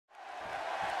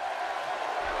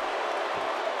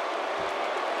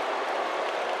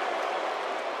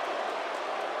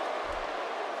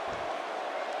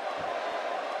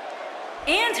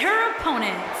and her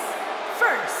opponents.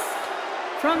 First,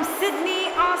 from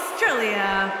Sydney,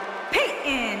 Australia,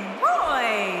 Peyton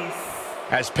Royce.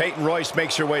 As Peyton Royce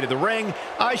makes her way to the ring,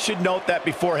 I should note that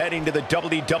before heading to the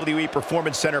WWE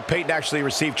Performance Center, Peyton actually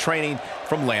received training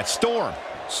from Lance Storm.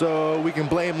 So we can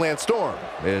blame Lance Storm.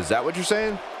 Is that what you're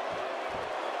saying?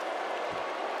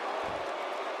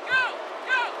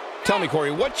 Tell me,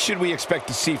 Corey, what should we expect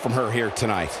to see from her here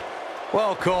tonight?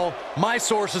 Well, Cole, my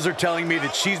sources are telling me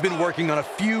that she's been working on a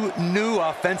few new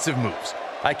offensive moves.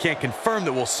 I can't confirm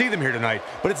that we'll see them here tonight,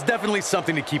 but it's definitely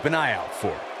something to keep an eye out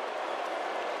for.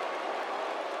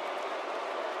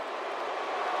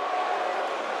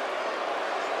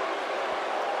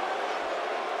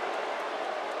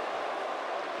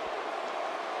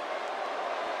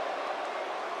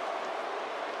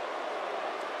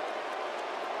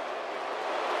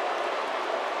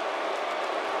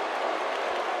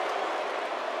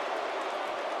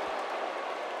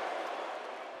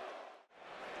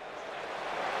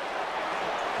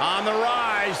 On the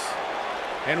rise,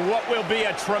 and what will be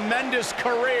a tremendous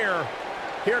career,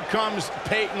 here comes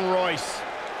Peyton Royce.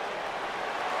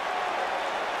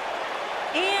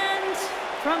 And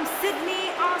from Sydney,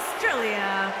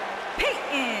 Australia,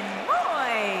 Peyton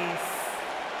Royce.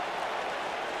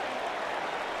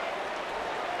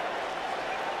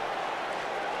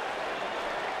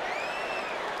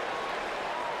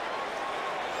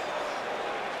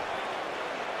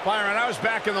 Byron, I was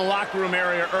back in the locker room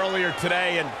area earlier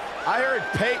today, and I heard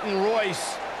Peyton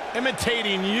Royce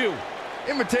imitating you.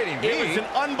 Imitating me? It was an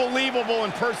unbelievable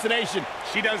impersonation.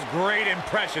 She does great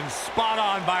impressions. Spot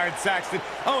on, Byron Saxton.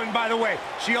 Oh, and by the way,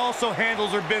 she also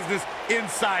handles her business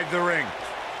inside the ring.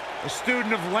 A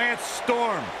student of Lance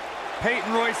Storm,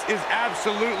 Peyton Royce is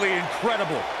absolutely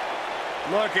incredible.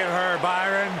 Look at her,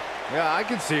 Byron. Yeah, I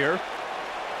can see her.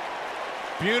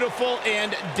 Beautiful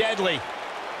and deadly.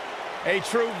 A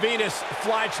true Venus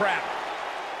flytrap.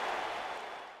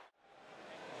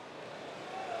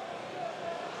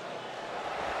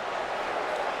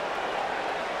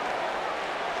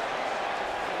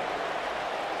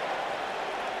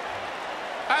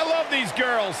 I love these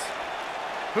girls.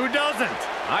 Who doesn't?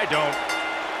 I don't.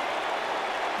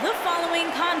 The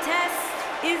following contest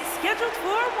is scheduled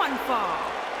for one fall.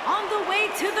 On the way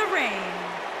to the ring,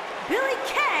 Billy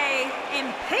Kay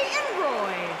and Peyton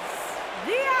Royce,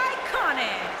 the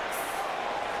Iconics.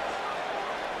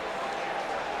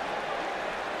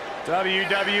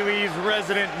 WWE's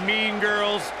resident mean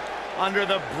girls under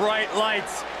the bright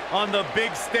lights on the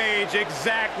big stage,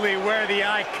 exactly where the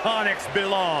Iconics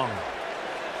belong.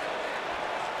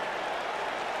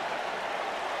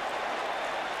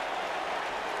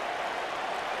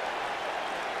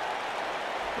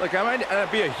 Look, I might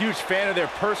not be a huge fan of their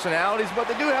personalities, but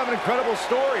they do have an incredible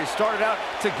story. Started out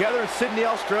together in Sydney,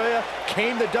 Australia,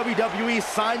 came to WWE,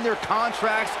 signed their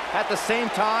contracts at the same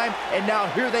time, and now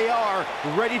here they are,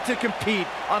 ready to compete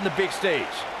on the big stage.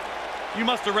 You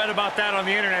must have read about that on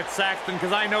the internet, Saxton,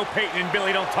 because I know Peyton and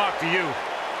Billy don't talk to you.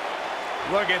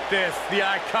 Look at this, the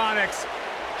Iconics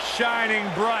shining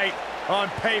bright on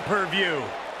pay-per-view.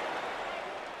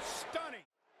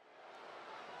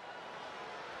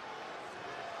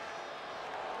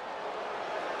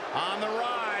 On the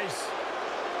rise,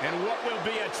 and what will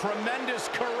be a tremendous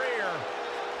career,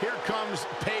 here comes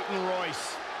Peyton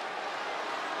Royce.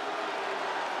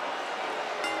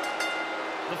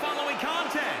 The following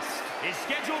contest is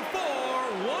scheduled for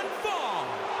one fall.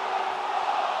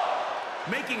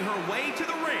 Making her way to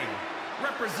the ring,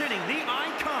 representing the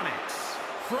Iconics,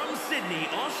 from Sydney,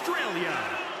 Australia,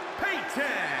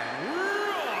 Peyton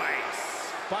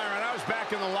Royce. Byron, I was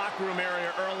back in the locker room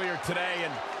area earlier today,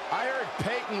 and I heard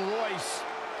Peyton Royce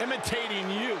imitating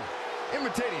you.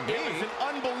 Imitating me? It was an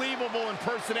unbelievable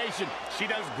impersonation. She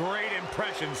does great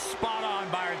impressions. Spot on,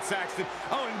 Byron Saxton.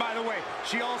 Oh, and by the way,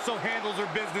 she also handles her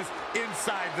business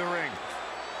inside the ring.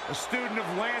 A student of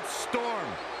Lance Storm,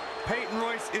 Peyton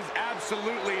Royce is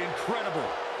absolutely incredible.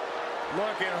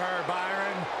 Look at her,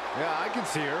 Byron. Yeah, I can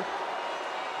see her.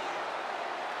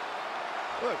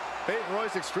 Look, Peyton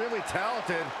Royce, extremely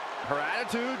talented. Her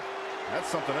attitude, that's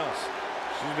something else.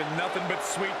 She's been nothing but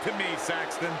sweet to me,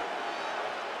 Saxton.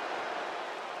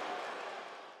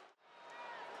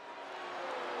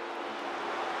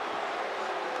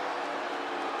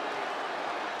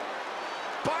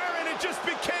 Byron, it just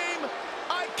became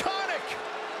iconic.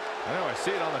 I know, I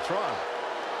see it on the Tron.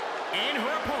 And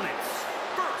her opponents,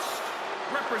 first,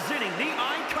 representing the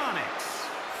Iconics,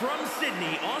 from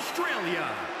Sydney, Australia,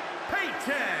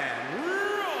 Peyton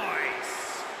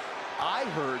Royce. I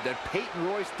heard that Peyton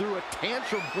Royce threw a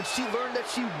tantrum when she learned that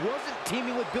she wasn't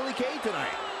teaming with Billy Kay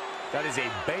tonight. That is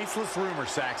a baseless rumor,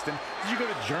 Saxton. Did you go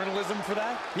to journalism for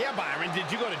that? Yeah, Byron,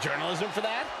 did you go to journalism for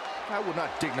that? I would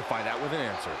not dignify that with an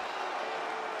answer.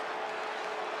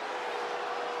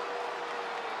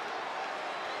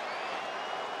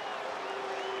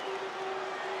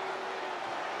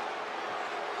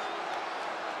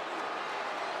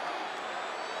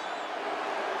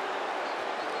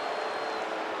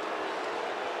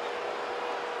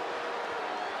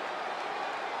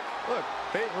 Look,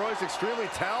 Peyton Royce extremely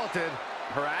talented.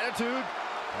 Her attitude,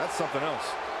 that's something else.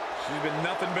 She's been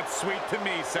nothing but sweet to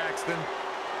me, Saxton.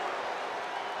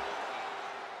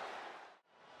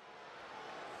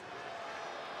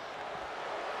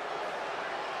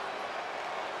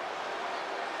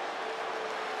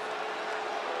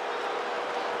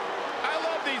 I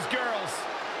love these girls.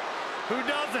 Who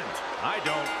doesn't? I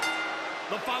don't.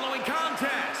 The following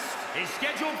contest is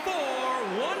scheduled for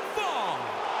one fall.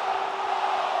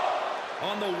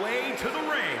 On the way to the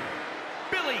ring,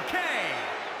 Billy Kay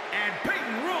and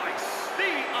Peyton Royce,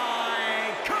 the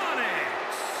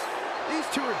Iconics. These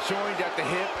two are joined at the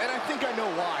hip, and I think I know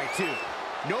why, too.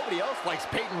 Nobody else likes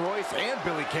Peyton Royce and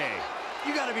Billy Kay.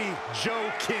 You gotta be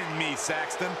joking me,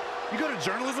 Saxton. You go to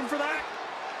journalism for that?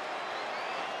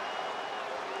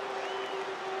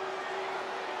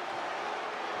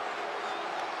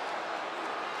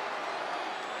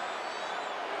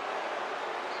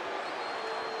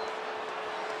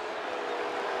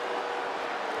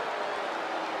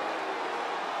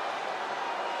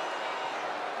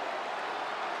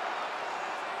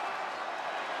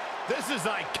 This is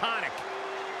iconic.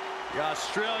 The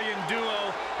Australian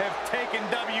duo have taken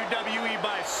WWE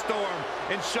by storm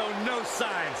and show no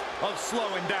signs of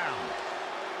slowing down.